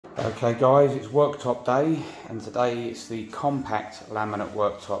Okay guys, it's worktop day, and today it's the compact laminate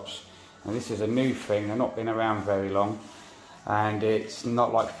worktops. And this is a new thing, they've not been around very long, and it's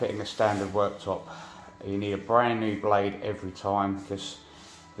not like fitting a standard worktop. You need a brand new blade every time because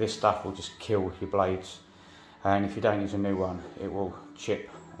this stuff will just kill your blades, and if you don't use a new one it will chip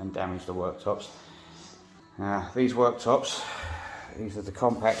and damage the worktops. Now these worktops, these are the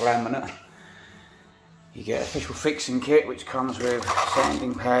compact laminate. You get a official fixing kit which comes with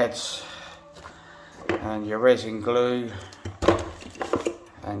sanding pads and your resin glue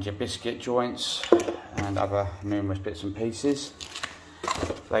and your biscuit joints and other numerous bits and pieces.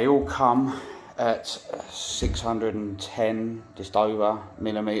 They all come at 610, just over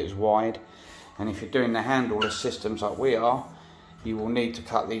millimeters wide, and if you're doing the handleless systems like we are, you will need to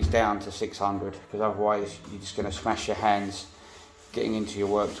cut these down to 600 because otherwise you're just going to smash your hands getting into your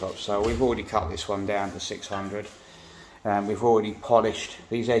worktop. So we've already cut this one down to 600 and we've already polished.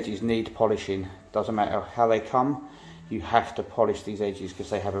 These edges need polishing, doesn't matter how they come, you have to polish these edges because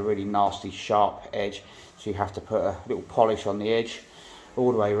they have a really nasty sharp edge, so you have to put a little polish on the edge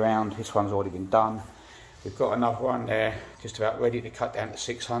all the way around. This one's already been done. We've got another one there just about ready to cut down to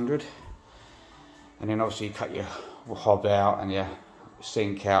 600, and then obviously you cut your hob out and your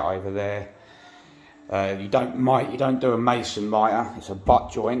sink out over there. You don't do a mason miter, it's a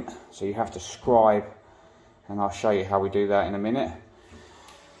butt joint, so you have to scribe, and I'll show you how we do that in a minute.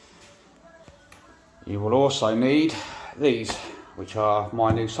 You will also need these, which are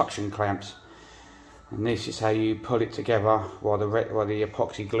my new suction clamps, and this is how you pull it together while the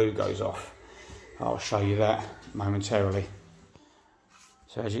epoxy glue goes off. I'll show you that momentarily.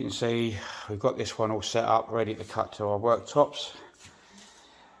 So as you can see, we've got this one all set up, ready to cut to our worktops.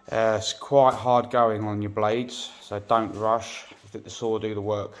 It's quite hard going on your blades, so don't rush, let the saw do the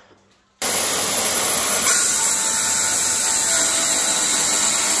work.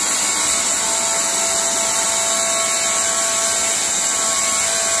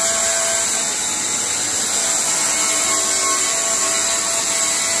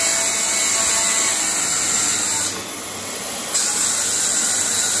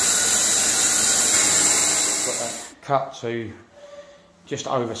 Got that cut to just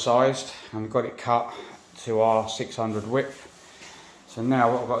oversized, and we've got it cut to our 600 width. So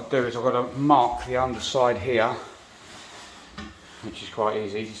now what I've got to do is I've got to mark the underside here, which is quite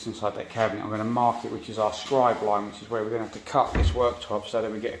easy, just inside that cabinet. I'm going to mark it, which is our scribe line, which is where we're going to have to cut this worktop so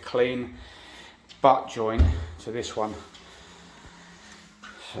that we get a clean butt joint to this one.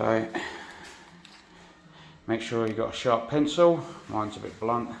 So make sure you've got a sharp pencil, mine's a bit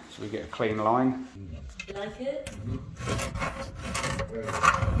blunt, so we get a clean line. You like it? We're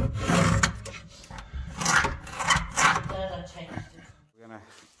going to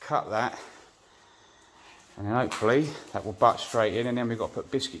cut that, and then hopefully that will butt straight in, and then we've got to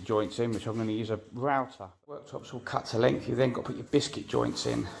put biscuit joints in, which I'm going to use a router. Worktops all cut to length, you then got to put your biscuit joints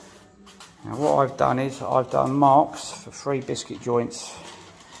in. Now what I've done is I've done marks for 3 biscuit joints,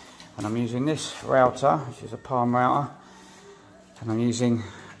 and I'm using this router, which is a palm router, and I'm using,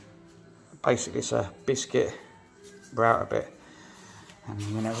 basically it's a biscuit router bit, and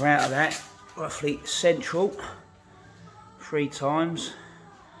I'm going to router that roughly central 3 times,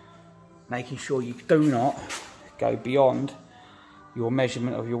 making sure you do not go beyond your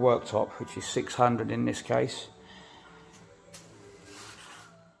measurement of your worktop, which is 600 in this case.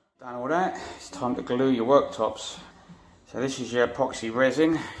 Done all that, it's time to glue your worktops. So this is your epoxy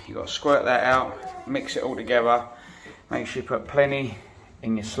resin, you've got to squirt that out, mix it all together, make sure you put plenty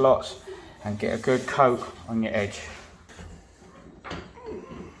in your slots and get a good coat on your edge.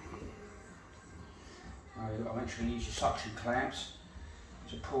 I'll make sure you use your suction clamps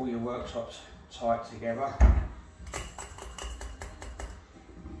to pull your worktops tight together.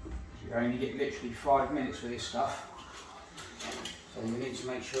 You only get literally 5 minutes with this stuff, so you need to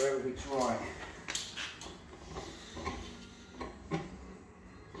make sure everything's right.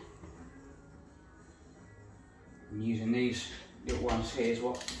 And using these little ones here is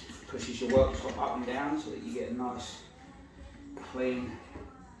what pushes your worktop up and down so that you get a nice, clean,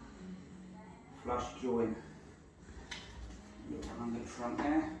 flush joint. Little one on the front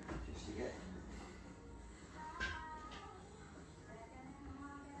there, just to get.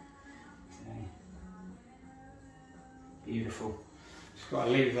 Okay. Beautiful. Just got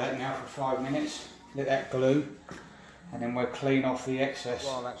to leave that now for 5 minutes. Let that glue, and then we'll clean off the excess.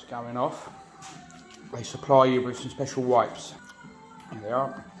 While that's going off, they supply you with some special wipes. There they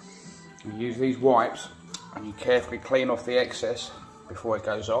are. You use these wipes and you carefully clean off the excess before it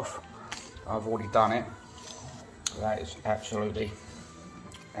goes off. I've already done it. That is absolutely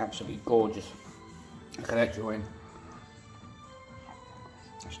gorgeous. Look at that joint.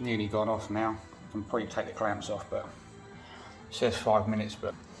 It's nearly gone off now. I can probably take the clamps off, but it says 5 minutes,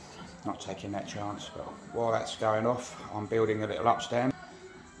 but not taking that chance. But while that's going off, I'm building a little upstand,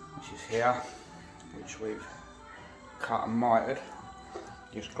 which is here, which we've cut and mitered.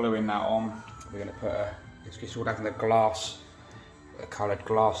 Just gluing that on. We're going to put it's all having a coloured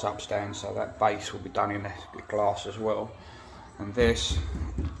glass upstand, so that base will be done in the glass as well. And this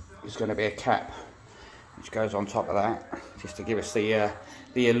is going to be a cap which goes on top of that, just to give us the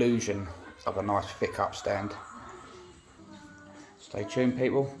illusion of a nice thick upstand. Stay tuned,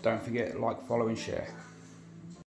 people. Don't forget to like, follow and share.